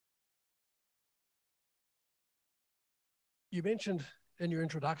You mentioned in your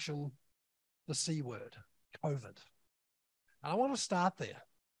introduction the C word, COVID. And I want to start there.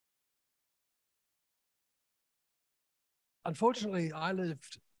 Unfortunately, I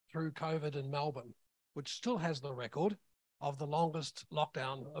lived through COVID in Melbourne, which still has the record of the longest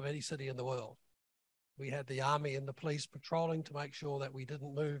lockdown of any city in the world. We had the army and the police patrolling to make sure that we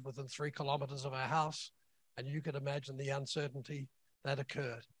didn't move within 3 kilometers of our house. And you could imagine the uncertainty that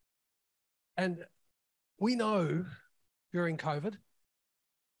occurred. And we know during COVID,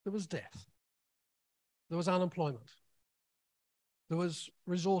 there was death. There was unemployment. There was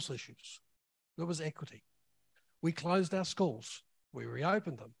resource issues. There was equity. We closed our schools. We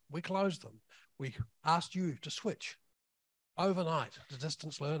reopened them. We closed them. We asked you to switch overnight to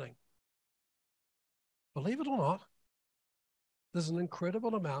distance learning. Believe it or not, there's an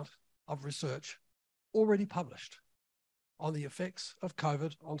incredible amount of research already published on the effects of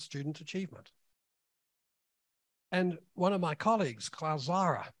COVID on student achievement. And one of my colleagues, Klaus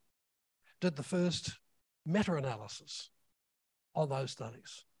Zara, did the first meta-analysis on those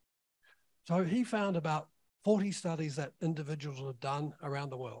studies. So he found about 40 studies that individuals had done around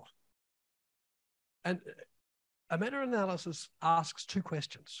the world. And a meta-analysis asks 2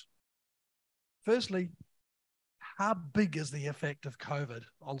 questions. Firstly, how big is the effect of COVID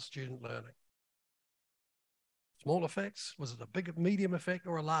on student learning? Small effects? Was it a big, medium effect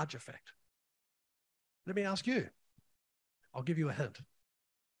or a large effect? Let me ask you. I'll give you a hint.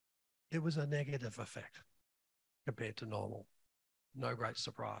 It was a negative effect compared to normal. No great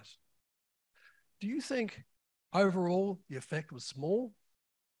surprise. Do you think overall the effect was small,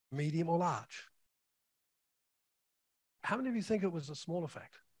 medium, or large? How many of you think it was a small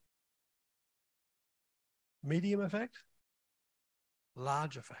effect? Medium effect?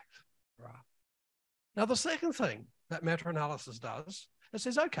 Large effect. Right. Now, the second thing that meta-analysis does, it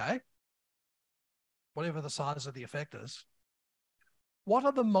says, okay, whatever the size of the effect is, what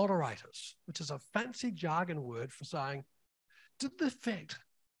are the moderators, which is a fancy jargon word for saying, did the effect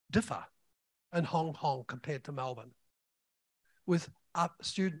differ in Hong Kong compared to Melbourne, with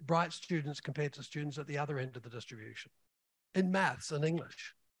bright students compared to students at the other end of the distribution, in maths and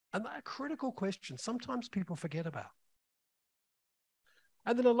English? And they're critical questions sometimes people forget about.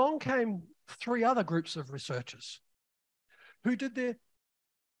 And then along came 3 other groups of researchers who did their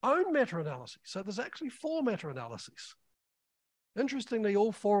own meta-analysis. So there's actually 4 meta-analyses. Interestingly,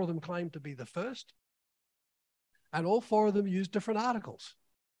 all 4 of them claimed to be the first, and all 4 of them used different articles.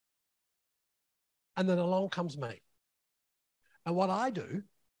 And then along comes me. And what I do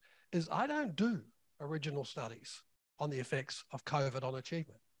is I don't do original studies on the effects of COVID on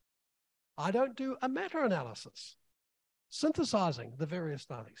achievement. I don't do a meta-analysis synthesizing the various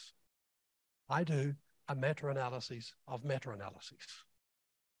studies. I do a meta-analysis of meta-analyses.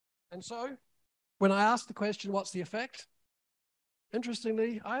 And so when I ask the question, what's the effect?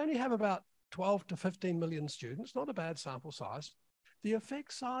 Interestingly, I only have about 12 to 15 million students, not a bad sample size. The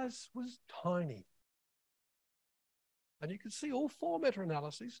effect size was tiny. And you can see all 4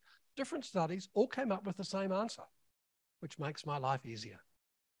 meta-analyses, different studies, all came up with the same answer, which makes my life easier.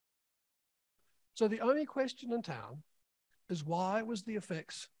 So the only question in town is, why was the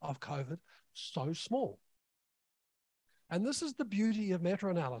effects of COVID so small? And this is the beauty of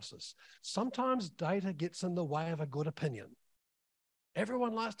meta-analysis. Sometimes data gets in the way of a good opinion.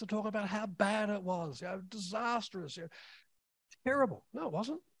 Everyone likes to talk about how bad it was, disastrous, terrible. No, it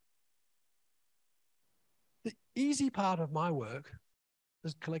wasn't. The easy part of my work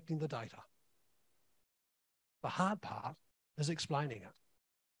is collecting the data. The hard part is explaining it.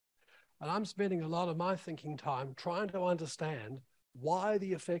 And I'm spending a lot of my thinking time trying to understand why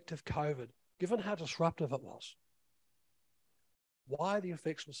the effect of COVID, given how disruptive it was, why the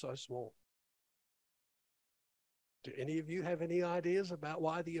effects were so small. Do any of you have any ideas about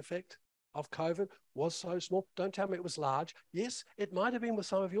why the effect of COVID was so small? Don't tell me it was large. Yes, it might have been with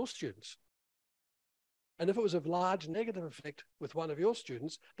some of your students. And if it was a large negative effect with one of your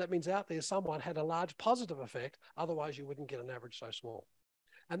students, that means out there someone had a large positive effect. Otherwise, you wouldn't get an average so small.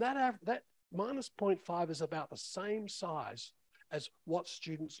 And that minus 0.5 is about the same size as what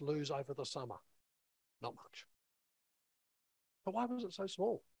students lose over the summer. Not much. But why was it so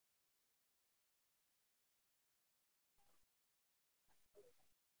small?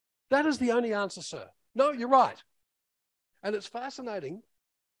 That is the only answer, sir. No, you're right. And it's fascinating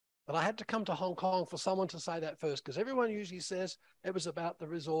that I had to come to Hong Kong for someone to say that first, because everyone usually says it was about the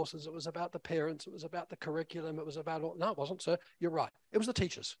resources, it was about the parents, it was about the curriculum, it was about all. No, it wasn't, sir. You're right. It was the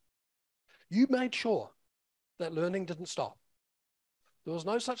teachers. You made sure that learning didn't stop. There was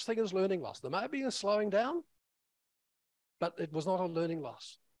no such thing as learning loss. There may be a slowing down, but it was not a learning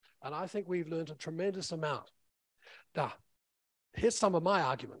loss. And I think we've learned a tremendous amount. Now, Here's some of my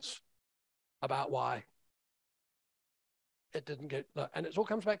arguments about why it didn't get, and it all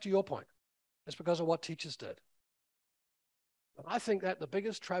comes back to your point. It's because of what teachers did. And I think that the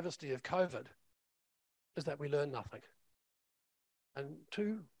biggest travesty of COVID is that we learn nothing. And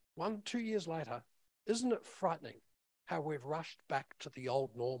 2 years later, isn't it frightening how we've rushed back to the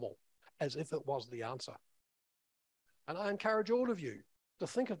old normal as if it was the answer? And I encourage all of you to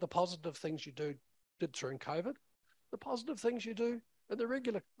think of the positive things you did during COVID, the positive things you do in the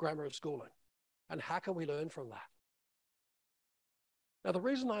regular grammar of schooling, and how can we learn from that? Now, the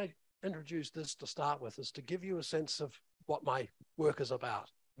reason I introduced this to start with is to give you a sense of what my work is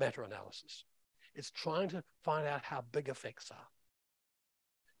about, meta-analysis. It's trying to find out how big effects are.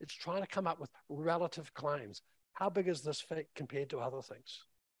 It's trying to come up with relative claims. How big is this effect compared to other things?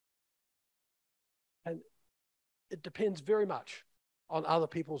 And it depends very much on other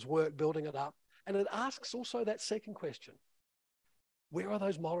people's work building it up. And it asks also that second question. Where are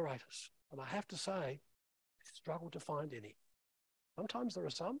those moderators? And I have to say, I struggle to find any. Sometimes there are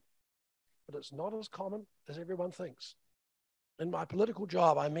some, but it's not as common as everyone thinks. In my political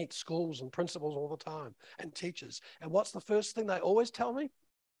job, I meet schools and principals all the time and teachers. And what's the first thing they always tell me?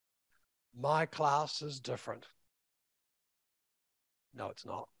 My class is different. No, it's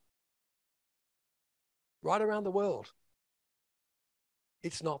not. Right around the world,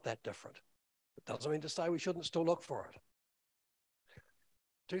 it's not that different. It doesn't mean to say we shouldn't still look for it.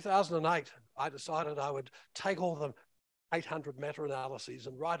 2008, I decided I would take all the 800 meta-analyses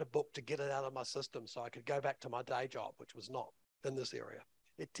and write a book to get it out of my system so I could go back to my day job, which was not in this area.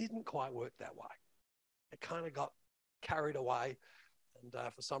 It didn't quite work that way. It kind of got carried away, and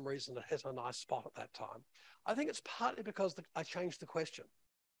for some reason it hit a nice spot at that time. I think it's partly because I changed the question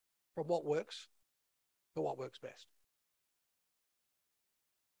from what works to what works best.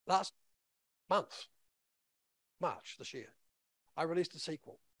 Last month, March this year, I released a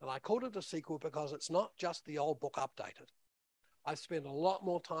sequel, and I called it a sequel because it's not just the old book updated. I spent a lot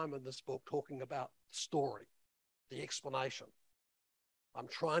more time in this book talking about the story, the explanation. I'm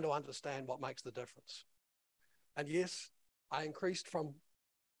trying to understand what makes the difference. And yes, I increased from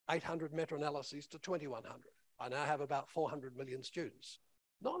 800 meta-analyses to 2,100. I now have about 400 million students.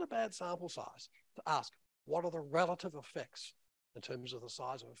 Not a bad sample size to ask, what are the relative effects in terms of the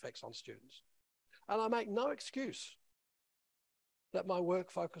size of effects on students? And I make no excuse that my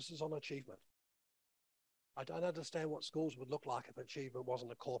work focuses on achievement. I don't understand what schools would look like if achievement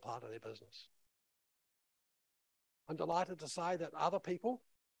wasn't a core part of their business. I'm delighted to say that other people,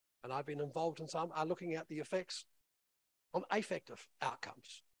 and I've been involved in some, are looking at the effects on affective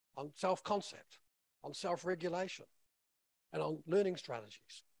outcomes, on self-concept, on self-regulation, and on learning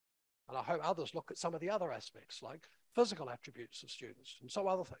strategies. And I hope others look at some of the other aspects, like physical attributes of students and so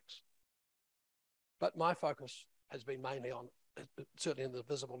other things. But my focus has been mainly on, certainly in the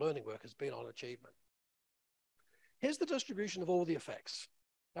visible learning work, has been on achievement. Here's the distribution of all the effects.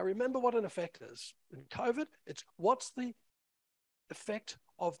 Now remember what an effect is. In COVID, it's what's the effect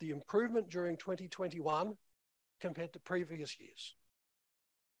of the improvement during 2021 compared to previous years.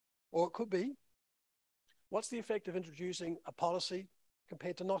 Or it could be, what's the effect of introducing a policy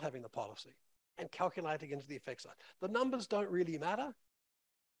compared to not having the policy, and calculating into the effect side. The numbers don't really matter.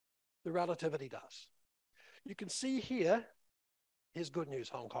 The relativity does. You can see here, here's good news,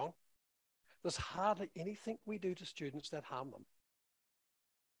 Hong Kong. There's hardly anything we do to students that harm them.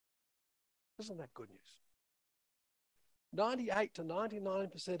 Isn't that good news? 98 to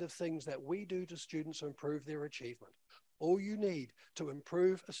 99% of things that we do to students improve their achievement. All you need to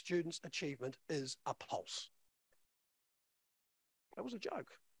improve a student's achievement is a pulse. That was a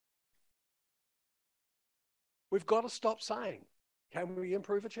joke. We've got to stop saying, can we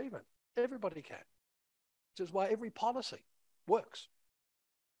improve achievement? Everybody can. Which is why every policy works.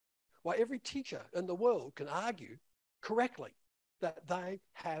 Why every teacher in the world can argue correctly that they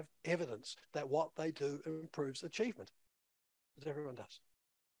have evidence that what they do improves achievement. Because everyone does.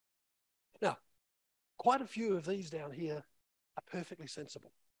 Now, quite a few of these down here are perfectly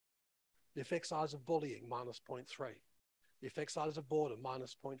sensible. The effect size of bullying, minus 0.3. The effect size of boredom,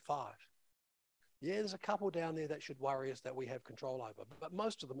 minus 0.5. Yeah, there's a couple down there that should worry us that we have control over, but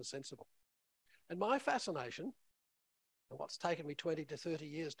most of them are sensible. And my fascination, and what's taken me 20 to 30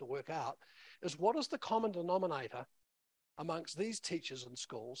 years to work out, is what is the common denominator amongst these teachers and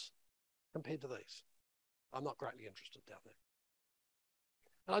schools compared to these? I'm not greatly interested down there.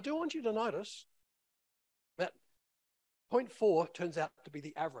 And I do want you to notice that 0.4 turns out to be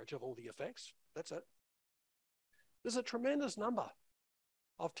the average of all the effects. That's it. There's a tremendous number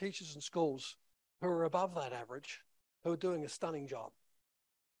of teachers and schools who are above that average, who are doing a stunning job.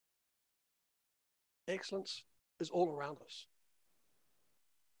 Excellence is all around us.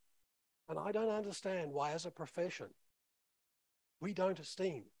 And I don't understand why, as a profession, we don't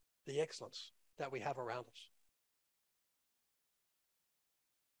esteem the excellence that we have around us.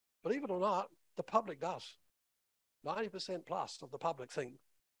 Believe it or not, the public does. 90% plus of the public think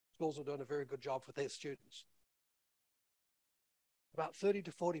schools are doing a very good job for their students. About 30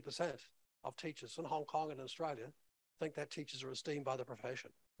 to 40% of teachers in Hong Kong and Australia think that teachers are esteemed by the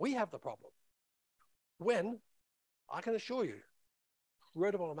profession. We have the problem. When, I can assure you,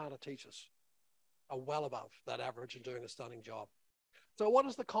 incredible amount of teachers are well above that average and doing a stunning job. So what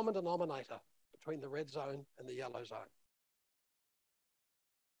is the common denominator between the red zone and the yellow zone?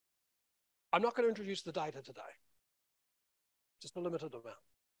 I'm not going to introduce the data today, just a limited amount.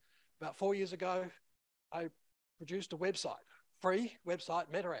 About 4 years ago, I produced a website, free website,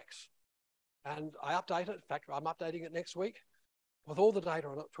 MetaX. And I update it. In fact, I'm updating it next week with all the data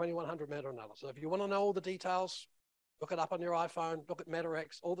on it, 2100 meta-analysis. So if you want to know all the details, look it up on your iPhone, look at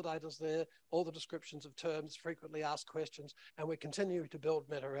MetaX, all the data's there, all the descriptions of terms, frequently asked questions, and we continue to build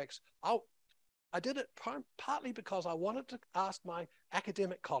MetaX. I did it partly because I wanted to ask my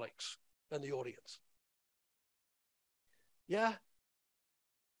academic colleagues in the audience. Yeah,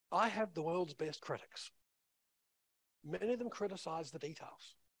 I have the world's best critics. Many of them criticize the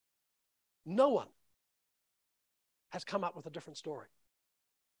details. No one has come up with a different story.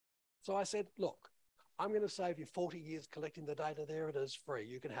 So I said, look, I'm going to save you 40 years collecting the data. There it is, free.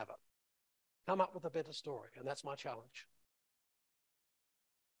 You can have it. Come up with a better story, and that's my challenge.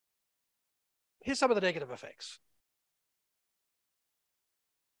 Here's some of the negative effects.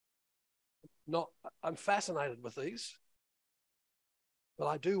 I'm fascinated with these, but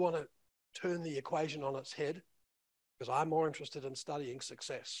I do want to turn the equation on its head because I'm more interested in studying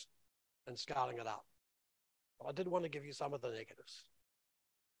success and scaling it up. But I did want to give you some of the negatives.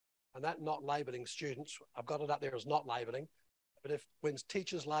 And that not labeling students, I've got it up there as not labeling, but when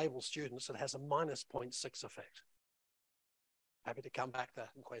teachers label students, it has a minus 0.6 effect. Happy to come back to that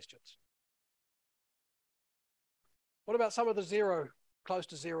in questions. What about some of the close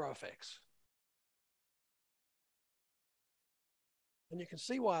to zero effects? And you can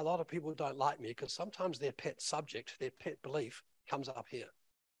see why a lot of people don't like me, because sometimes their pet subject, their pet belief comes up here.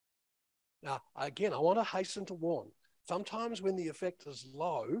 Now, again, I want to hasten to warn, sometimes when the effect is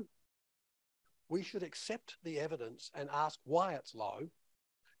low, we should accept the evidence and ask why it's low,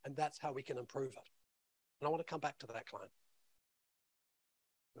 and that's how we can improve it. And I want to come back to that claim.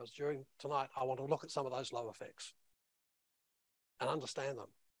 Because during tonight, I want to look at some of those low effects and understand them.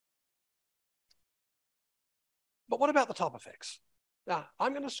 But what about the top effects? Now,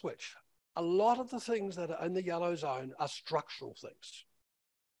 I'm going to switch. A lot of the things that are in the yellow zone are structural things.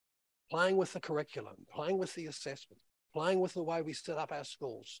 Playing with the curriculum, playing with the assessment, playing with the way we set up our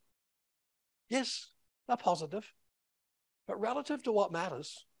schools. Yes, they're positive, but relative to what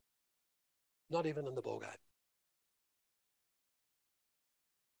matters, not even in the ballgame.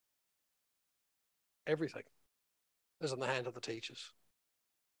 Everything is in the hand of the teachers,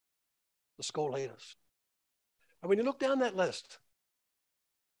 the school leaders. And when you look down that list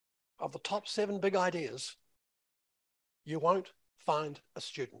of the top 7 big ideas, you won't find a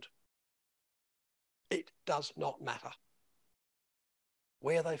student. It does not matter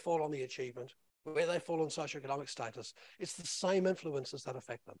where they fall on the achievement, where they fall on socioeconomic status. It's the same influences that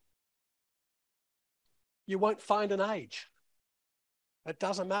affect them. You won't find an age. It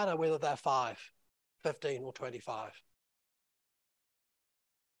doesn't matter whether they're 5, 15, or 25.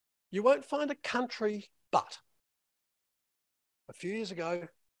 You won't find a country, but a few years ago,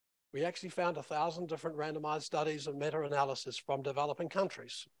 we actually found 1,000 different randomized studies and meta-analysis from developing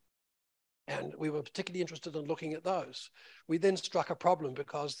countries. And we were particularly interested in looking at those. We then struck a problem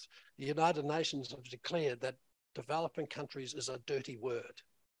because the United Nations have declared that developing countries is a dirty word.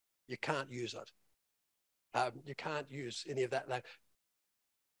 You can't use it. You can't use any of that.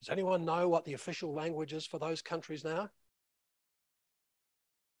 Does anyone know what the official language is for those countries now?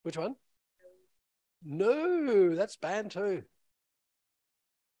 Which one? No, that's banned too.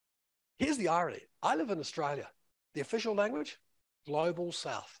 Here's the irony. I live in Australia. The official language, Global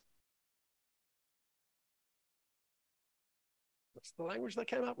South. That's the language they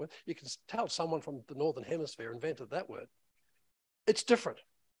came up with. You can tell someone from the Northern Hemisphere invented that word. It's different.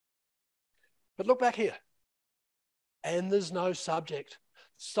 But look back here. And there's no subject.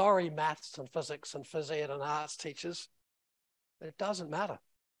 Sorry, maths and physics and phys ed and arts teachers. It doesn't matter.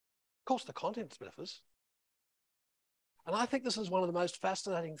 Of course, the content differs. And I think this is one of the most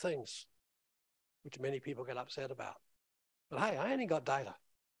fascinating things, which many people get upset about. But hey, I only got data.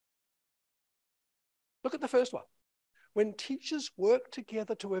 Look at the first one. When teachers work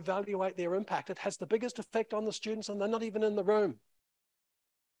together to evaluate their impact, it has the biggest effect on the students and they're not even in the room.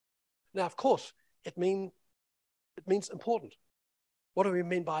 Now, of course, it means important. What do we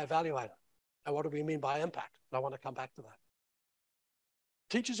mean by evaluator? And what do we mean by impact? And I want to come back to that.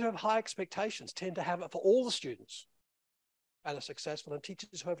 Teachers who have high expectations tend to have it for all the students and are successful, and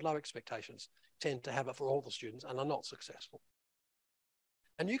teachers who have low expectations tend to have it for all the students and are not successful.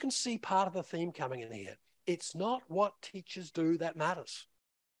 And you can see part of the theme coming in here. It's not what teachers do that matters.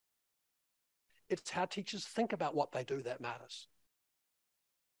 It's how teachers think about what they do that matters.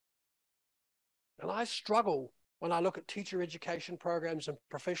 And I struggle when I look at teacher education programs and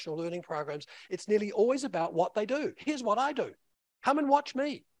professional learning programs. It's nearly always about what they do. Here's what I do. Come and watch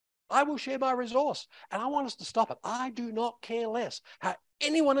me. I will share my resource. And I want us to stop it. I do not care less how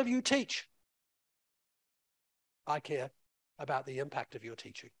any one of you teach. I care about the impact of your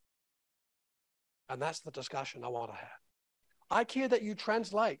teaching. And that's the discussion I want to have. I care that you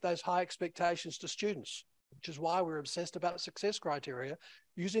translate those high expectations to students, which is why we're obsessed about success criteria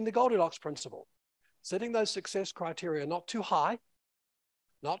using the Goldilocks principle. Setting those success criteria not too high,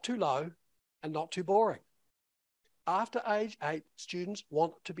 not too low, and not too boring. After age 8, students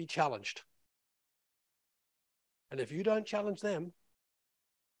want to be challenged. And if you don't challenge them,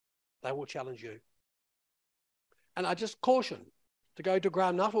 they will challenge you. And I just caution to go to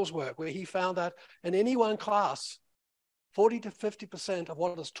Graham Nuttall's work, where he found that in any one class, 40 to 50% of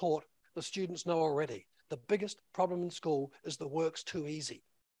what is taught, the students know already. The biggest problem in school is the work's too easy,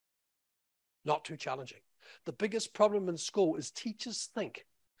 not too challenging. The biggest problem in school is teachers think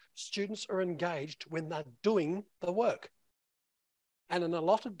students are engaged when they're doing the work. And in a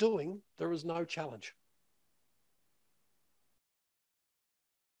lot of doing, there is no challenge.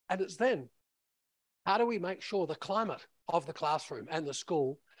 And it's then, how do we make sure the climate of the classroom and the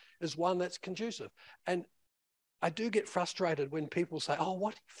school is one that's conducive? And I do get frustrated when people say, oh,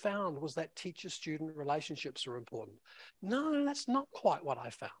 what he found was that teacher-student relationships are important. No, that's not quite what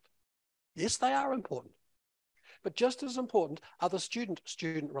I found. Yes, they are important. But just as important are the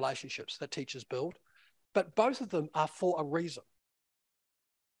student-student relationships that teachers build. But both of them are for a reason.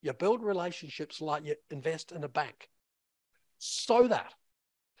 You build relationships like you invest in a bank so that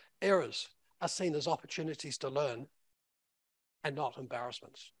errors are seen as opportunities to learn and not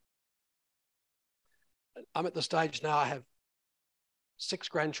embarrassments. I'm at the stage now, I have 6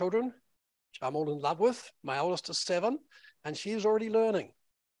 grandchildren, which I'm all in love with. My oldest is 7, and she is already learning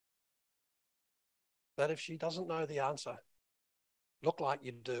that if she doesn't know the answer, look like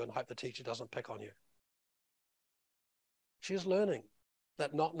you do and hope the teacher doesn't pick on you. She's learning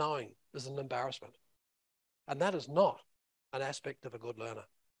that not knowing is an embarrassment. And that is not an aspect of a good learner.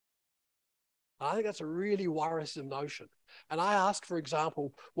 I think that's a really worrisome notion. And I ask, for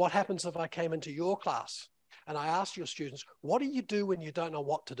example, what happens if I came into your class and I asked your students, what do you do when you don't know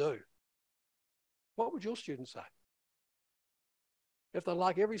what to do? What would your students say? If they're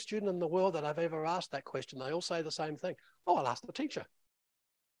like every student in the world that I've ever asked that question, they all say the same thing. Oh, I'll ask the teacher.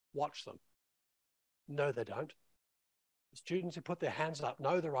 Watch them. No, they don't. The students who put their hands up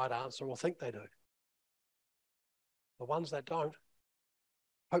know the right answer or think they do. The ones that don't,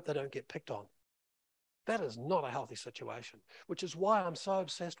 hope they don't get picked on. That is not a healthy situation, which is why I'm so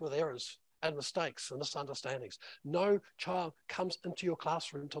obsessed with errors and mistakes and misunderstandings. No child comes into your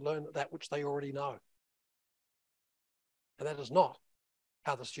classroom to learn that which they already know. And that is not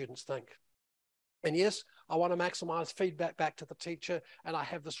how the students think. And yes, I want to maximize feedback back to the teacher, and I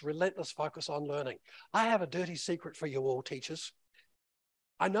have this relentless focus on learning. I have a dirty secret for you all, teachers.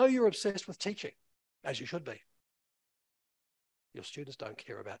 I know you're obsessed with teaching, as you should be. Your students don't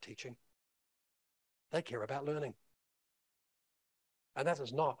care about teaching. They care about learning. And that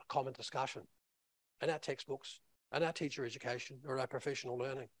is not a common discussion in our textbooks, in our teacher education, or our professional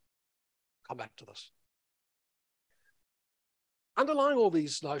learning. Come back to this. Underlying all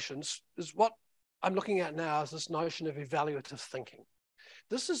these notions is what I'm looking at now, is this notion of evaluative thinking.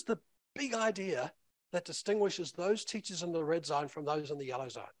 This is the big idea that distinguishes those teachers in the red zone from those in the yellow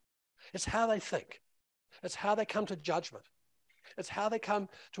zone. It's how they think. It's how they come to judgment. It's how they come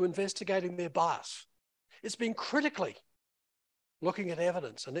to investigating their bias. It's been critically looking at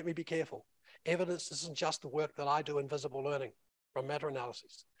evidence, and let me be careful. Evidence isn't just the work that I do in visible learning from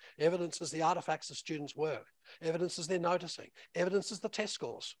meta-analyses. Evidence is the artifacts of students' work. Evidence is their noticing. Evidence is the test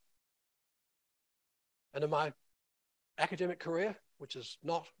scores. And in my academic career, which is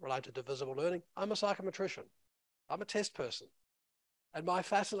not related to visible learning, I'm a psychometrician. I'm a test person. And my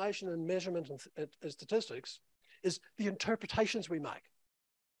fascination in measurement and statistics is the interpretations we make.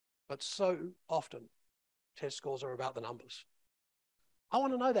 But so often, test scores are about the numbers. I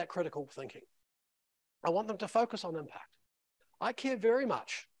want to know that critical thinking. I want them to focus on impact. I care very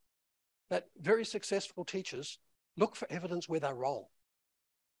much that very successful teachers look for evidence where they're wrong.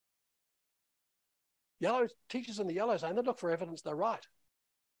 Yellow teachers in the yellow zone, they look for evidence they're right.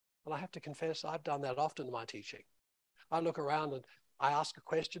 And I have to confess, I've done that often in my teaching. I look around and I ask a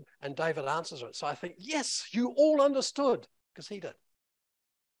question and David answers it. So I think, yes, you all understood, because he did.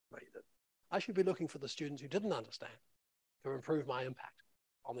 No, he did. I should be looking for the students who didn't understand to improve my impact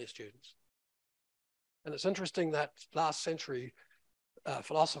on their students. And it's interesting that last century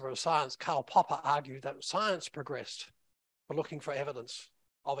philosopher of science, Karl Popper, argued that science progressed for looking for evidence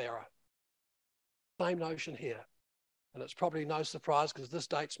of error. Same notion here. And it's probably no surprise because this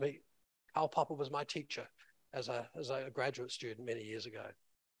dates me. Karl Popper was my teacher as a graduate student many years ago.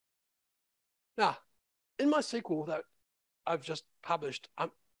 Now, in my sequel that I've just published,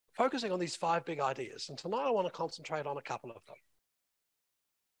 I'm focusing on these 5 big ideas. And tonight I want to concentrate on a couple of them.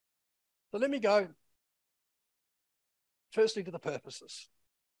 So let me go firstly to the purposes.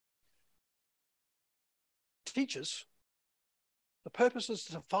 Teachers, the purpose is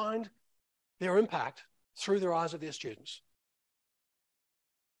to find their impact through the eyes of their students.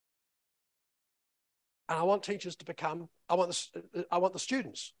 And I want teachers to become, I want the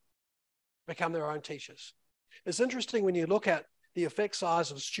students to become their own teachers. It's interesting when you look at the effect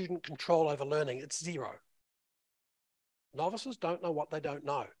size of student control over learning, it's 0. Novices don't know what they don't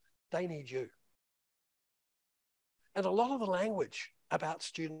know. They need you. And a lot of the language about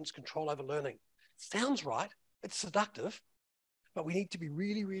students' control over learning sounds right, it's seductive, but we need to be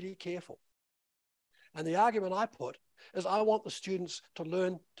really, really careful. And the argument I put is I want the students to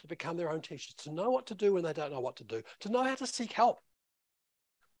learn to become their own teachers, to know what to do when they don't know what to do, to know how to seek help,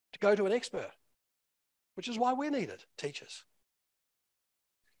 to go to an expert, which is why we're needed, teachers.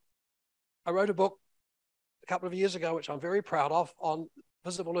 I wrote a book a couple of years ago, which I'm very proud of, on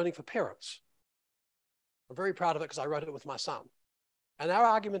visible learning for parents. I'm very proud of it because I wrote it with my son. And our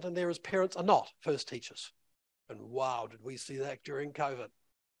argument in there is parents are not first teachers. And wow, did we see that during COVID.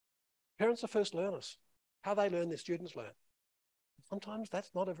 Parents are first learners. How they learn, their students learn. Sometimes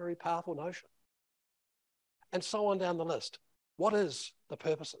that's not a very powerful notion. And so on down the list. What is the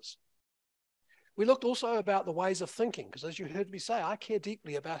purposes? We looked also about the ways of thinking, because as you heard me say, I care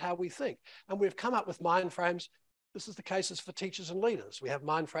deeply about how we think. And we've come up with mind frames. This is the cases for teachers and leaders. We have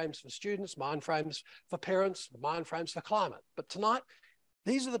mind frames for students, mind frames for parents, mind frames for climate. But tonight,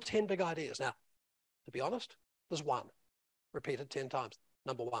 these are the 10 big ideas. Now, to be honest, there's one repeated 10 times,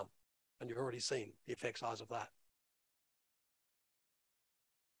 number 1. And you've already seen the effect size of that.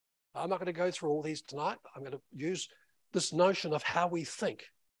 I'm not going to go through all these tonight. I'm going to use this notion of how we think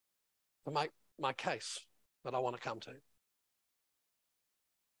to make my case that I want to come to.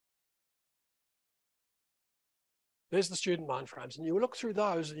 There's the student mind frames, and you look through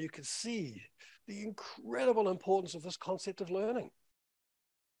those and you can see the incredible importance of this concept of learning.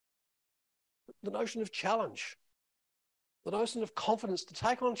 The notion of challenge, the notion of confidence to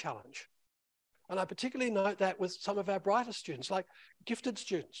take on challenge. And I particularly note that with some of our brightest students, like gifted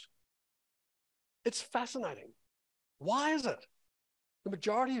students. It's fascinating. Why is it? The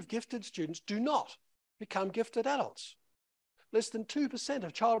majority of gifted students do not become gifted adults. Less than 2%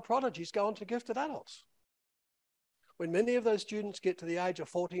 of child prodigies go on to gifted adults. When many of those students get to the age of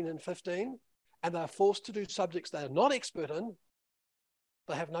 14 and 15, and they're forced to do subjects they are not expert in,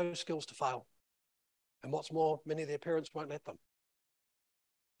 they have no skills to fail. And what's more, many of their parents won't let them.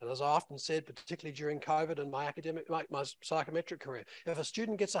 And as I often said, particularly during COVID and my psychometric career, if a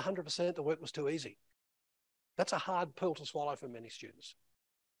student gets 100%, the work was too easy. That's a hard pill to swallow for many students.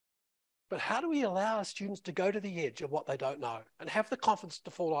 But how do we allow our students to go to the edge of what they don't know and have the confidence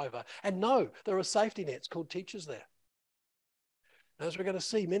to fall over and know there are safety nets called teachers there? And as we're going to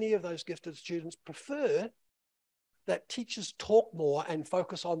see, many of those gifted students prefer that teachers talk more and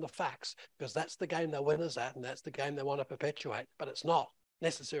focus on the facts, because that's the game they're winners at and that's the game they want to perpetuate, but it's not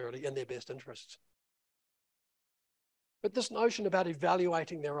necessarily in their best interests. But this notion about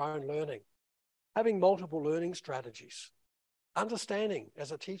evaluating their own learning, having multiple learning strategies, understanding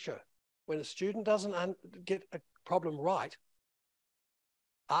as a teacher, when a student doesn't get a problem right,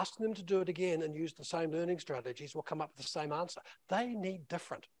 asking them to do it again and use the same learning strategies will come up with the same answer. They need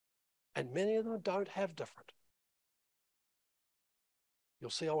different, and many of them don't have different.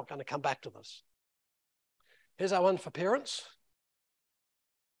 You'll see I'm going to come back to this. Here's our one for parents.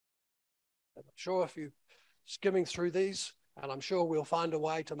 I'm sure if you're skimming through these, and I'm sure we'll find a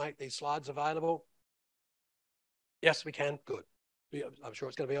way to make these slides available. Yes, we can. Good. I'm sure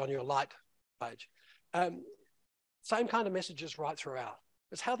it's going to be on your ALiTE page. Same kind of messages right throughout.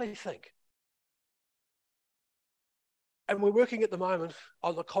 It's how they think. And we're working at the moment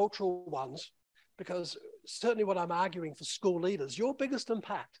on the cultural ones, because certainly what I'm arguing for school leaders, your biggest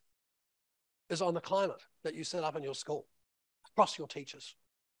impact is on the climate that you set up in your school, across your teachers.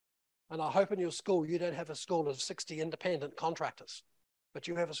 And I hope in your school, you don't have a school of 60 independent contractors, but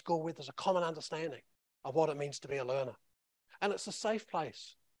you have a school where there's a common understanding of what it means to be a learner. And it's a safe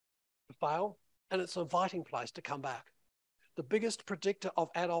place to fail, and it's an inviting place to come back. The biggest predictor of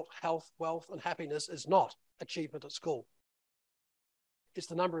adult health, wealth, and happiness is not achievement at school. It's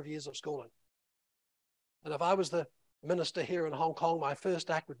the number of years of schooling. And if I was the minister here in Hong Kong, my first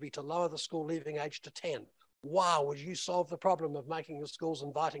act would be to lower the school leaving age to 10. Wow, would you solve the problem of making the schools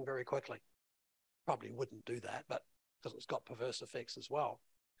inviting very quickly? Probably wouldn't do that, but because it's got perverse effects as well.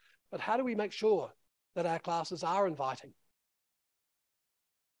 But how do we make sure that our classes are inviting?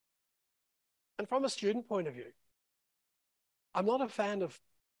 And from a student point of view, I'm not a fan of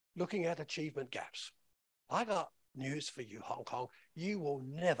looking at achievement gaps. I got news for you, Hong Kong. You will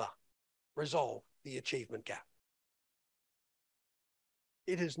never resolve the achievement gap.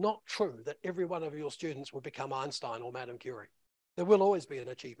 It is not true that every one of your students will become Einstein or Madame Curie. There will always be an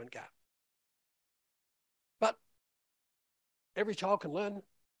achievement gap. But every child can learn,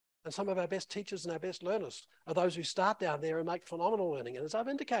 and some of our best teachers and our best learners are those who start down there and make phenomenal learning. And as I've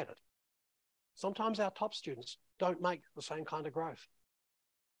indicated, sometimes our top students don't make the same kind of growth.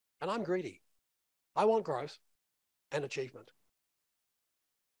 And I'm greedy. I want growth and achievement.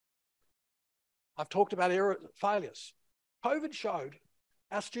 I've talked about failures. COVID showed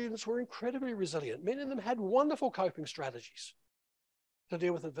our students were incredibly resilient. Many of them had wonderful coping strategies to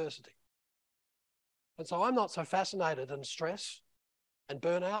deal with adversity. And so I'm not so fascinated in stress and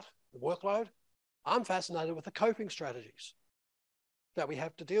burnout, the workload. I'm fascinated with the coping strategies that we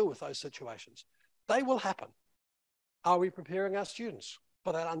have to deal with those situations. They will happen. Are we preparing our students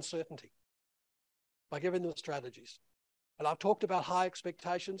for that uncertainty? By giving them strategies. And I've talked about high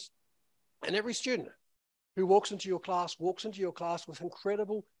expectations, and every student who walks into your class with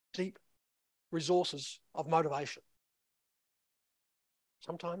incredible, deep resources of motivation.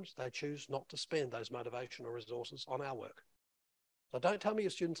 Sometimes they choose not to spend those motivational resources on our work. So don't tell me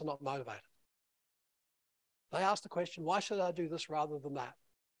your students are not motivated. They ask the question, why should I do this rather than that?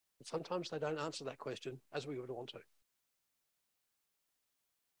 And sometimes they don't answer that question as we would want to.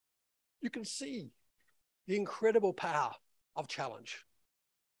 You can see the incredible power of challenge.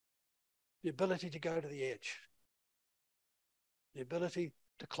 The ability to go to the edge, the ability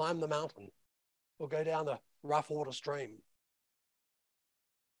to climb the mountain or go down a rough water stream.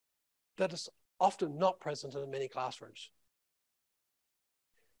 That is often not present in many classrooms.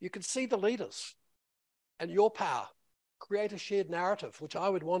 You can see the leaders and your power create a shared narrative, which I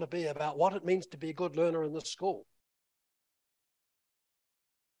would want to be about what it means to be a good learner in this school.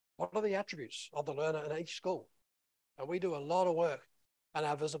 What are the attributes of the learner in each school? And we do a lot of work and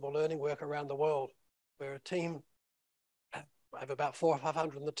our visible learning work around the world. We're a team, we have about 400 or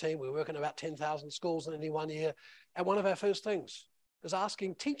 500 in the team. We work in about 10,000 schools in any one year. And one of our first things is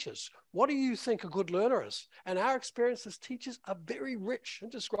asking teachers, what do you think a good learner is? And our experience as teachers are very rich in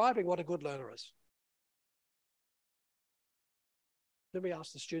describing what a good learner is. Then we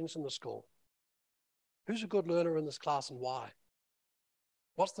ask the students in the school, who's a good learner in this class and why?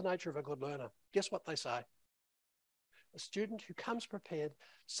 What's the nature of a good learner? Guess what they say? A student who comes prepared,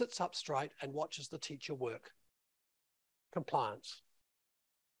 sits up straight and watches the teacher work. Compliance.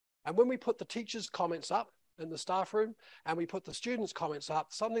 And when we put the teacher's comments up in the staff room and we put the students' comments up,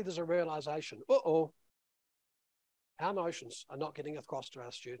 suddenly there's a realization, our notions are not getting across to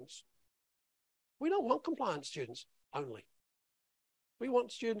our students. We don't want compliant students only. We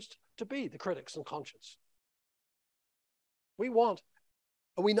want students to be the critics and conscience. We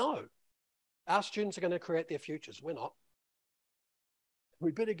know our students are going to create their futures. We're not.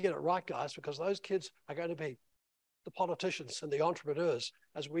 We better get it right, guys, because those kids are going to be the politicians and the entrepreneurs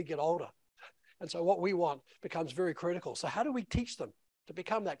as we get older. And so what we want becomes very critical. So how do we teach them to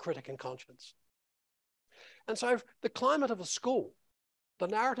become that critic and conscience? And so the climate of a school, the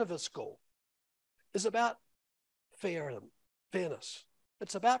narrative of a school, is about fairness.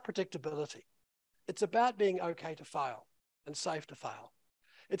 It's about predictability. It's about being okay to fail and safe to fail.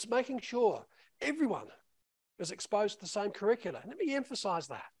 It's making sure everyone is exposed to the same curricula. Let me emphasize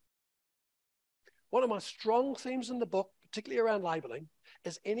that. One of my strong themes in the book, particularly around labeling,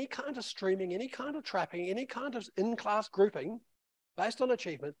 is any kind of streaming, any kind of trapping, any kind of in-class grouping based on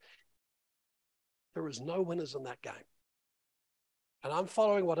achievement, there is no winners in that game. And I'm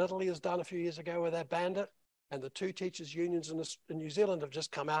following what Italy has done a few years ago where they banned it, and the two teachers' unions in New Zealand have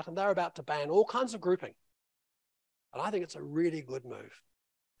just come out and they're about to ban all kinds of grouping. And I think it's a really good move.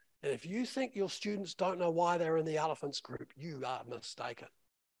 And if you think your students don't know why they're in the elephants group, you are mistaken.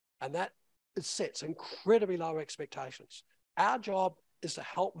 And that sets incredibly low expectations. Our job is to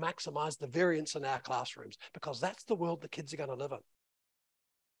help maximize the variance in our classrooms because that's the world the kids are going to live in.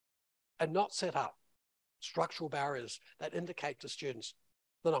 and not set up structural barriers that indicate to students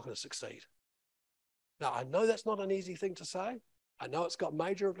they're not going to succeed. Now, I know that's not an easy thing to say. I know it's got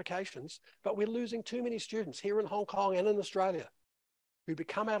major implications, but we're losing too many students here in Hong Kong and in Australia who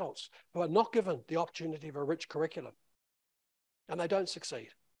become adults, who are not given the opportunity of a rich curriculum, and they don't succeed.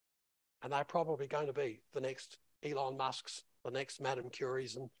 And they're probably going to be the next Elon Musks, the next Madame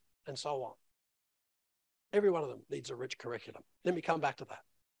Curies, and so on. Every one of them needs a rich curriculum. Let me come back to that.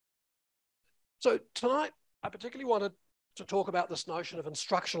 So tonight, I particularly wanted to talk about this notion of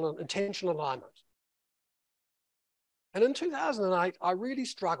instructional and intentional alignment. And in 2008, I really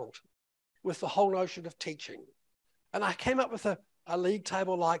struggled with the whole notion of teaching. And I came up with a league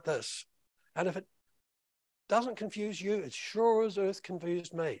table like this. And if it doesn't confuse you, it sure as earth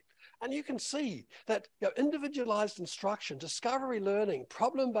confused me. And you can see that individualized instruction, discovery learning,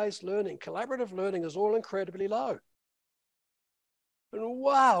 problem-based learning, collaborative learning is all incredibly low. And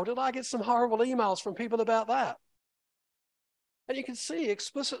wow, did I get some horrible emails from people about that. And you can see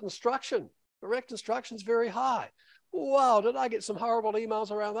explicit instruction, direct instruction is very high. Wow, did I get some horrible emails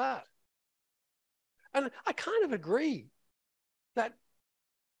around that. And I kind of agree that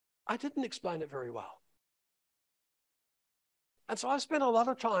I didn't explain it very well. And so I spent a lot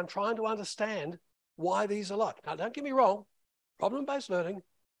of time trying to understand why these are low. Now, don't get me wrong, problem-based learning,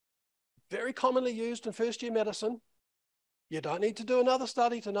 very commonly used in first-year medicine. You don't need to do another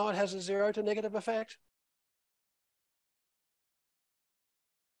study to know it has a 0 to negative effect.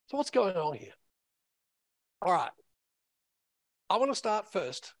 So what's going on here? All right. I want to start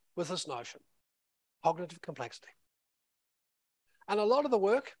first with this notion, cognitive complexity. And a lot of the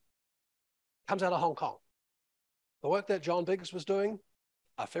work comes out of Hong Kong. The work that John Biggs was doing,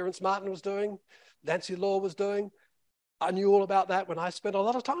 Ferenc Martin was doing, Nancy Law was doing, I knew all about that when I spent a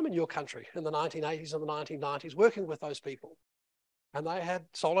lot of time in your country in the 1980s and the 1990s working with those people. And they had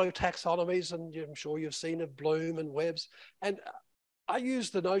solo taxonomies, and I'm sure you've seen of Bloom and Webb's. And I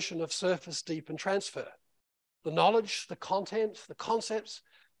used the notion of surface, deep, and transfer. The knowledge, the content, the concepts,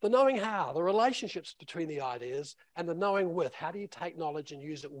 the knowing how, the relationships between the ideas, and the knowing with. How do you take knowledge and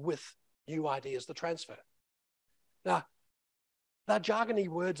use it with new ideas, the transfer? Now, they're jargony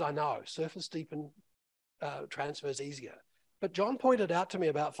words, I know. Surface, deep, and transfer is easier. But John pointed out to me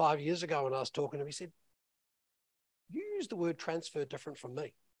about 5 years ago when I was talking to him, he said, you use the word transfer different from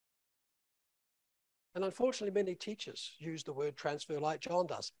me. And unfortunately, many teachers use the word transfer like John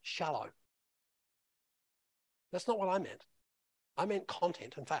does, shallow. That's not what I meant. I meant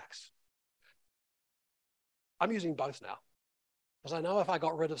content and facts. I'm using both now, because I know if I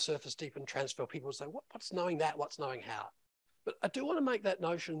got rid of surface, deep, and transfer, people would say, what's knowing that? What's knowing how? But I do want to make that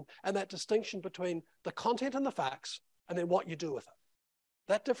notion and that distinction between the content and the facts and then what you do with it.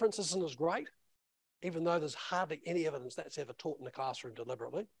 That difference isn't as great, even though there's hardly any evidence that's ever taught in the classroom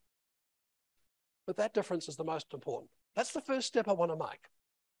deliberately. But that difference is the most important. That's the first step I want to make.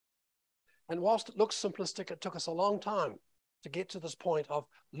 And whilst it looks simplistic, it took us a long time to get to this point of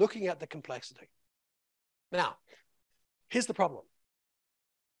looking at the complexity. Now, here's the problem.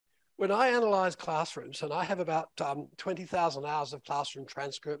 When I analyze classrooms, and I have about 20,000 hours of classroom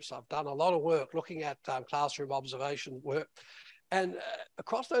transcripts, I've done a lot of work looking at classroom observation work. And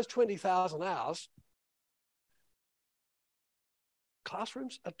across those 20,000 hours,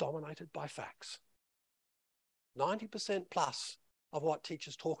 classrooms are dominated by facts. 90% plus of what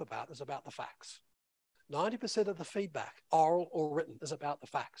teachers talk about is about the facts. 90% of the feedback, oral or written, is about the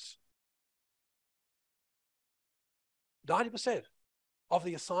facts. 90% of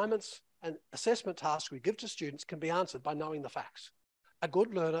the assignments and assessment tasks we give to students can be answered by knowing the facts. A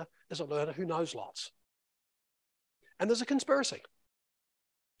good learner is a learner who knows lots. And there's a conspiracy.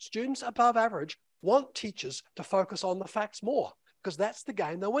 Students above average want teachers to focus on the facts more, because that's the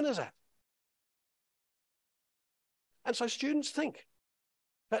game they're winners at. And so students think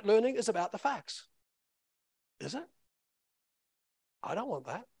that learning is about the facts. Is it? I don't want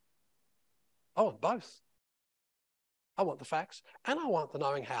that. I want both. I want the facts and I want the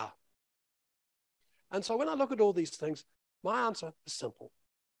knowing how. And so when I look at all these things, my answer is simple.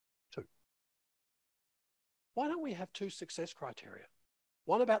 2. Why don't we have 2 success criteria?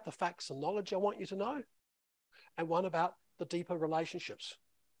 One about the facts and knowledge I want you to know, and one about the deeper relationships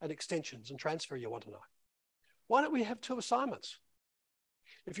and extensions and transfer you want to know. Why don't we have 2 assignments?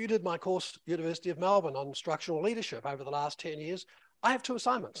 If you did my course, University of Melbourne, on instructional leadership over the last 10 years, I have 2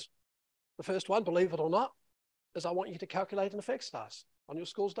 assignments. The first one, believe it or not, is I want you to calculate an effect size on your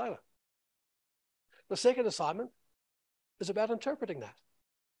school's data. The second assignment is about interpreting that.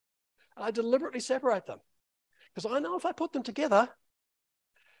 And I deliberately separate them, because I know if I put them together,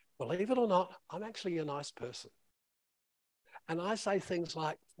 believe it or not, I'm actually a nice person. And I say things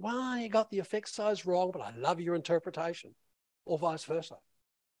like, well, you got the effect size wrong, but I love your interpretation, or vice versa.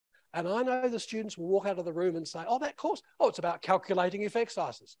 And I know the students will walk out of the room and say, oh, that course, oh, it's about calculating effect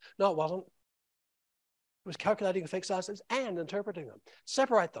sizes. No, it wasn't. It was calculating effect sizes and interpreting them.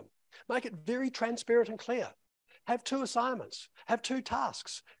 Separate them. Make it very transparent and clear. Have 2 assignments. Have 2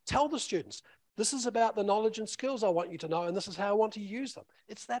 tasks. Tell the students, this is about the knowledge and skills I want you to know, and this is how I want to use them.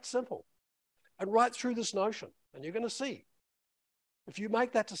 It's that simple. And right through this notion, and you're going to see, if you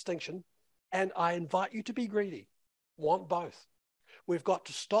make that distinction, and I invite you to be greedy, want both, we've got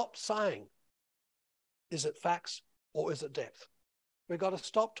to stop saying, is it facts or is it depth? We've got to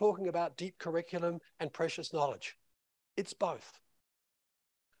stop talking about deep curriculum and precious knowledge. It's both.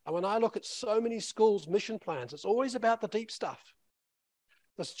 And when I look at so many schools' mission plans, it's always about the deep stuff.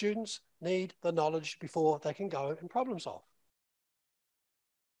 The students need the knowledge before they can go and problem solve.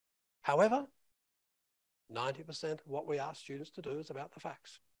 However, 90% of what we ask students to do is about the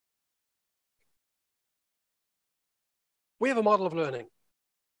facts. We have a model of learning.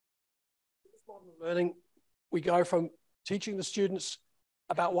 This model of learning, we go from teaching the students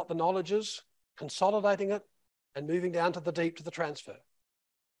about what the knowledge is, consolidating it, and moving down to the deep, to the transfer.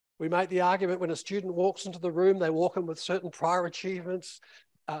 We make the argument when a student walks into the room, they walk in with certain prior achievements,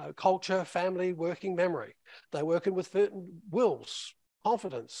 culture, family, working memory. They work in with certain wills,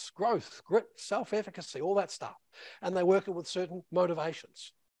 confidence, growth, grit, self-efficacy, all that stuff. And they work in with certain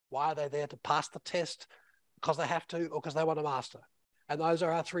motivations. Why are they there? To pass the test because they have to or because they want to master. And those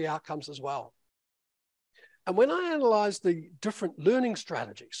are our 3 outcomes as well. And when I analysed the different learning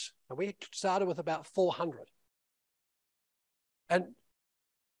strategies, and we started with about 400, and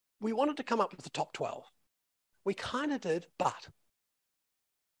we wanted to come up with the top 12. We kind of did, but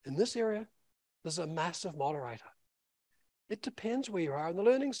in this area, there's a massive moderator. It depends where you are in the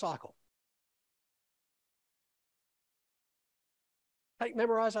learning cycle. Take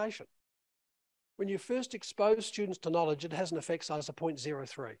memorization. When you first expose students to knowledge, it has an effect size of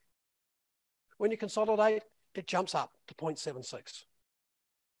 0.03. When you consolidate, it jumps up to 0.76.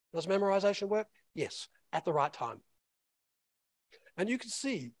 Does memorization work? Yes, at the right time. And you can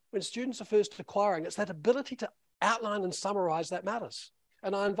see when students are first acquiring, it's that ability to outline and summarize that matters.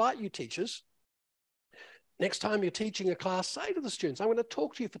 And I invite you teachers, next time you're teaching a class, say to the students, I'm going to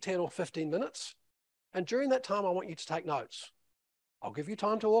talk to you for 10 or 15 minutes. And during that time, I want you to take notes. I'll give you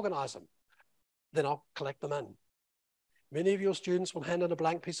time to organize them. Then I'll collect them in. Many of your students will hand in a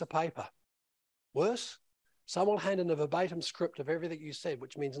blank piece of paper. Worse, some will hand in a verbatim script of everything you said,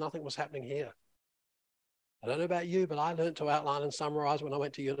 which means nothing was happening here. I don't know about you, but I learned to outline and summarize when I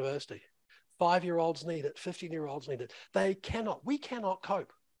went to university. 5-year-olds need it, 15-year-olds need it. We cannot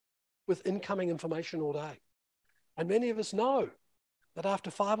cope with incoming information all day. And many of us know that after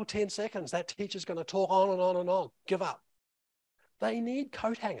 5 or 10 seconds, that teacher's going to talk on and on and on, give up. They need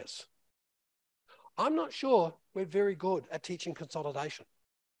coat hangers. I'm not sure we're very good at teaching consolidation,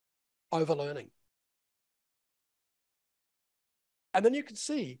 overlearning. And then you can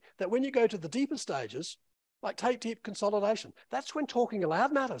see that when you go to the deeper stages, like take deep consolidation, that's when talking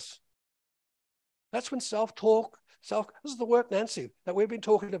aloud matters. That's when self-talk, this is the work, Nancy, that we've been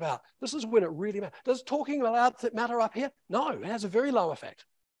talking about. This is when it really matters. Does talking aloud matter up here? No, it has a very low effect.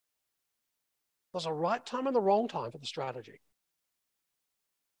 There's a right time and the wrong time for the strategy.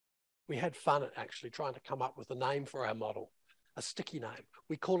 We had fun at actually trying to come up with a name for our model, a sticky name.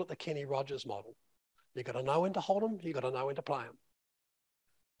 We call it the Kenny Rogers model. You've got to know when to hold them, you've got to know when to play them.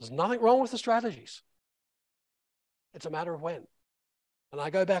 There's nothing wrong with the strategies. It's a matter of when. And I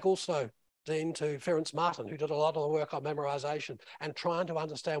go back also, Dean, to Ferenc Martin, who did a lot of the work on memorization and trying to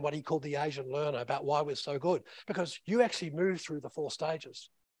understand what he called the Asian learner, about why we're so good. Because you actually move through the 4 stages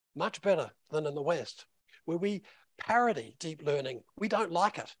much better than in the West, where we parody deep learning. We don't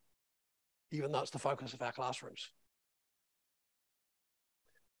like it, even though it's the focus of our classrooms.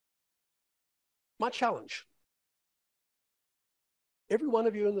 My challenge. Every one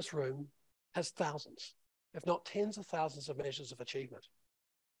of you in this room has thousands, if not tens of thousands of measures of achievement.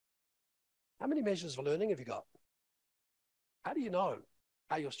 How many measures of learning have you got? How do you know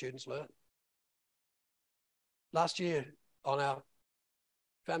how your students learn? Last year on our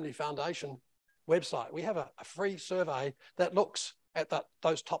Family Foundation website, we have a free survey that looks at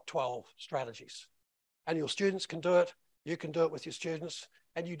those top 12 strategies. And your students can do it, you can do it with your students,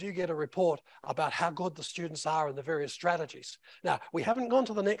 and you do get a report about how good the students are in the various strategies. Now, we haven't gone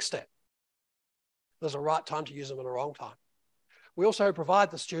to the next step. There's a right time to use them and a wrong time. We also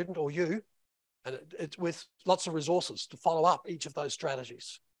provide the student, or you, and it's with lots of resources to follow up each of those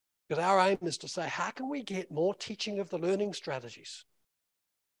strategies. Because our aim is to say, how can we get more teaching of the learning strategies?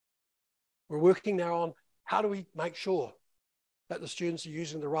 We're working now on how do we make sure that the students are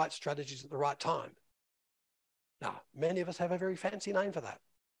using the right strategies at the right time. Now, many of us have a very fancy name for that.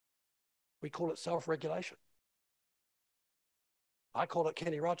 We call it self-regulation. I call it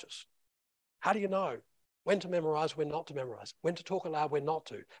Kenny Rogers. How do you know when to memorize, when not to memorize, when to talk aloud, when not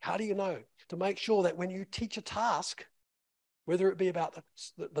to? How do you know to make sure that when you teach a task, whether it be about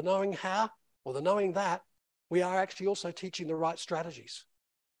the knowing how or the knowing that, we are actually also teaching the right strategies?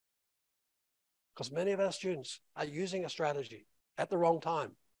 Because many of our students are using a strategy at the wrong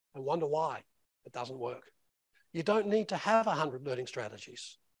time and wonder why it doesn't work. You don't need to have 100 learning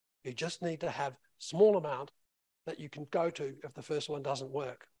strategies. You just need to have a small amount that you can go to if the first one doesn't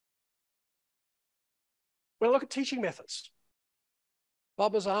work. Well, look at teaching methods.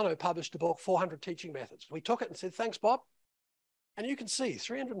 Bob Mazzano published a book, 400 Teaching Methods. We took it and said, thanks, Bob. And you can see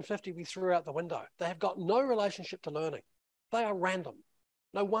 350 we threw out the window. They have got no relationship to learning. They are random.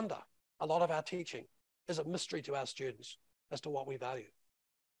 No wonder a lot of our teaching is a mystery to our students as to what we value.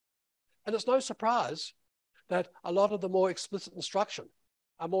 And it's no surprise that a lot of the more explicit instruction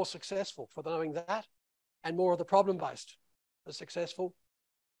are more successful for the knowing that, and more of the problem-based are successful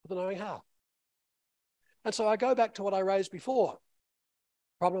for the knowing how. And so I go back to what I raised before,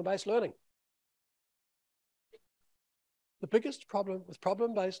 problem-based learning. The biggest problem with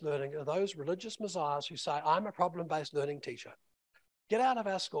problem-based learning are those religious messiahs who say, I'm a problem-based learning teacher. Get out of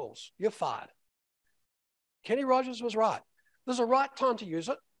our schools. You're fired. Kenny Rogers was right. There's a right time to use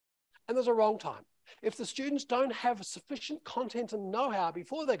it, and there's a wrong time. If the students don't have sufficient content and know-how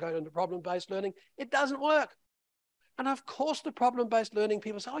before they go into problem-based learning, it doesn't work. And of course, the problem-based learning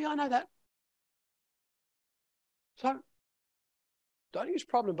people say, oh yeah, I know that. So don't use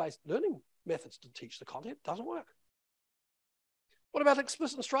problem-based learning methods to teach the content. It doesn't work. What about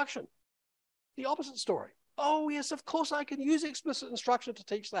explicit instruction? The opposite story. Oh yes, of course I can use explicit instruction to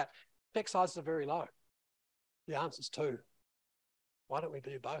teach that. Effect sizes are very low. The answer's 2. Why don't we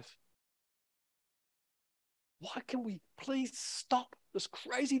do both? Why can we please stop this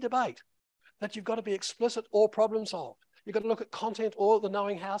crazy debate that you've got to be explicit or problem solve? You've got to look at content or the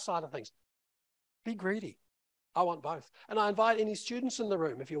knowing how side of things. Be greedy. I want both. And I invite any students in the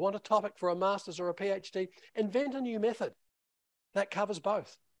room, if you want a topic for a master's or a PhD, invent a new method that covers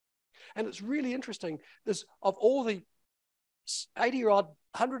both. And it's really interesting. There's, of all the 80-odd,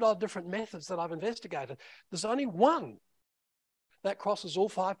 100-odd different methods that I've investigated, there's only one that crosses all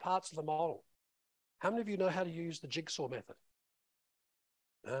 5 parts of the model. How many of you know how to use the jigsaw method?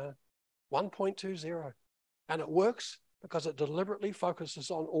 1.20. And it works because it deliberately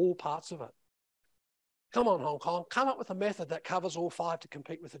focuses on all parts of it. Come on, Hong Kong, come up with a method that covers all 5 to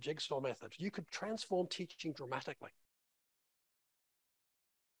compete with the jigsaw method. You could transform teaching dramatically.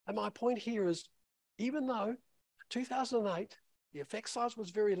 And my point here is, even though 2008, the effect size was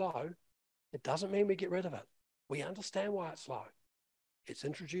very low, it doesn't mean we get rid of it. We understand why it's low. It's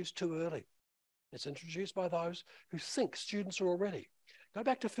introduced too early. It's introduced by those who think students are already. Go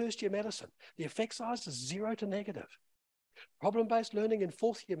back to first year medicine. The effect size is 0 to negative. Problem-based learning in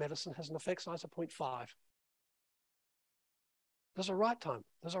 4th year medicine has an effect size of 0.5. There's a right time.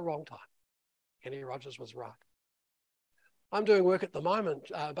 There's a wrong time. Kenny Rogers was right. I'm doing work at the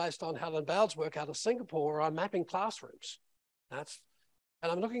moment based on Helen Bowd's work out of Singapore, where I'm mapping classrooms. And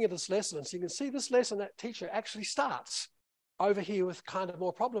I'm looking at this lesson, and so you can see this lesson, that teacher actually starts over here with kind of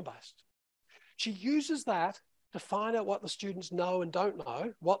more problem-based. She uses that to find out what the students know and don't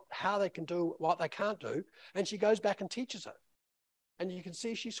know, how they can do, what they can't do, and she goes back and teaches it. And you can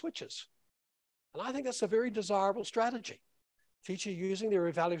see she switches. And I think that's a very desirable strategy. Teacher using their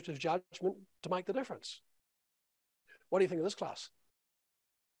evaluative judgment to make the difference. What do you think of this class?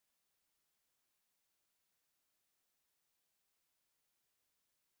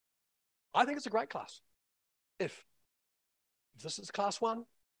 I think it's a great class. If this is class 1,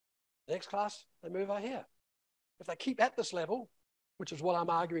 next class, they move over here. If they keep at this level, which is what I'm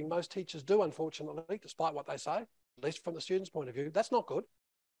arguing most teachers do, unfortunately, despite what they say, at least from the student's point of view, that's not good.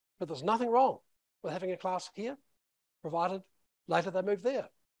 But there's nothing wrong with having a class here, provided later they move there.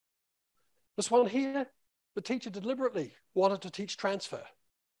 This one here, the teacher deliberately wanted to teach transfer.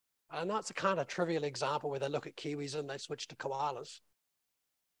 I know it's a kind of trivial example where they look at Kiwis and they switch to koalas.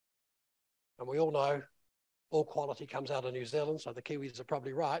 And we all know all quality comes out of New Zealand, so the Kiwis are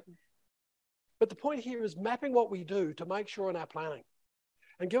probably right. But the point here is mapping what we do to make sure in our planning.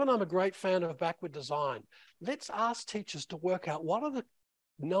 And given I'm a great fan of backward design, let's ask teachers to work out what are the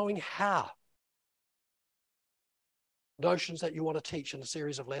knowing how notions that you want to teach in a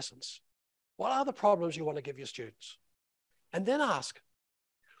series of lessons. What are the problems you want to give your students? And then ask,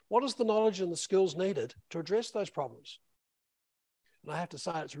 what is the knowledge and the skills needed to address those problems? And I have to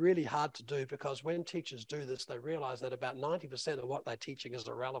say, it's really hard to do because when teachers do this, they realize that about 90% of what they're teaching is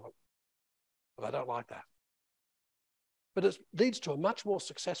irrelevant. And I don't like that. But it leads to a much more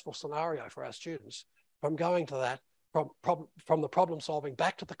successful scenario for our students from going to that, from the problem solving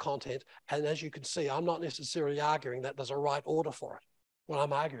back to the content. And as you can see, I'm not necessarily arguing that there's a right order for it. What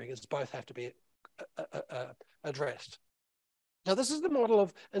I'm arguing is both have to be addressed. Now, this is the model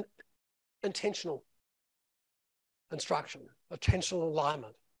of an intentional instruction, intentional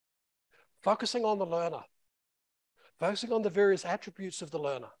alignment, focusing on the learner, focusing on the various attributes of the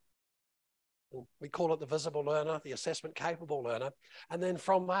learner. We call it the visible learner, the assessment capable learner. And then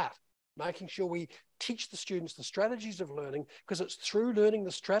from that, making sure we teach the students the strategies of learning, because it's through learning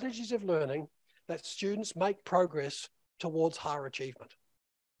the strategies of learning that students make progress towards higher achievement,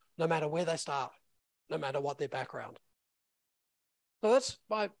 no matter where they start, no matter what their background. So that's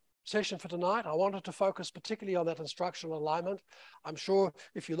my session for tonight. I wanted to focus particularly on that instructional alignment. I'm sure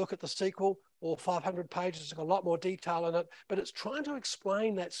if you look at the sequel, all 500 pages, it's got a lot more detail in it, but it's trying to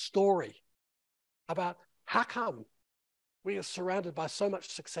explain that story about how come we are surrounded by so much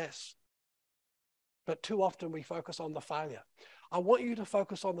success, but too often we focus on the failure. I want you to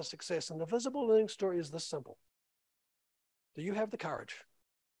focus on the success, and the visible learning story is this simple. Do you have the courage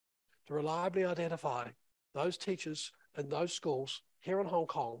to reliably identify those teachers and those schools here in Hong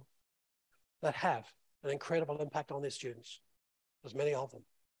Kong that have an incredible impact on their students? There's many of them.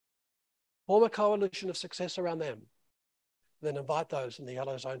 Form a coalition of success around them, then invite those in the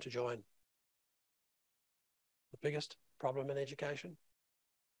yellow zone to join. The biggest problem in education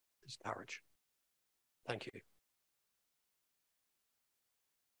is courage. Thank you.